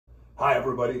Hi,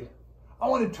 everybody. I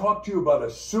want to talk to you about a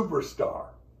superstar.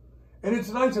 And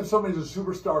it's nice if somebody's a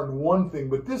superstar in one thing,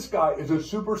 but this guy is a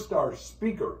superstar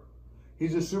speaker.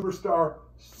 He's a superstar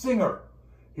singer.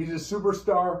 He's a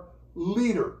superstar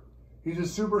leader. He's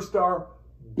a superstar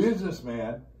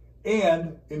businessman.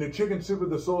 And in the Chicken Soup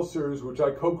of the Soul series, which I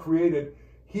co-created,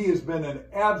 he has been an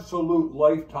absolute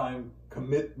lifetime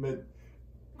commitment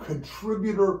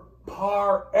contributor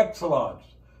par excellence.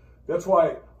 That's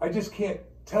why I just can't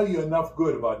tell you enough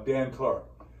good about Dan Clark.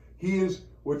 He is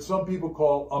what some people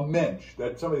call a mensch.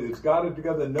 That's somebody that's got it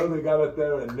together, know they got it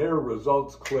there, and their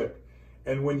results click.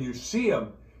 And when you see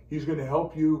him, he's going to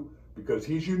help you because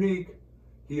he's unique.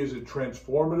 He is a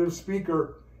transformative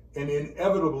speaker, and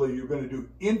inevitably you're going to do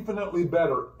infinitely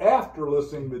better after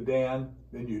listening to Dan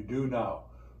than you do now.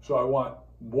 So I want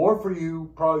more for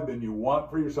you probably than you want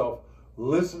for yourself.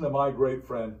 Listen to my great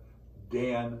friend,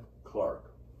 Dan Clark.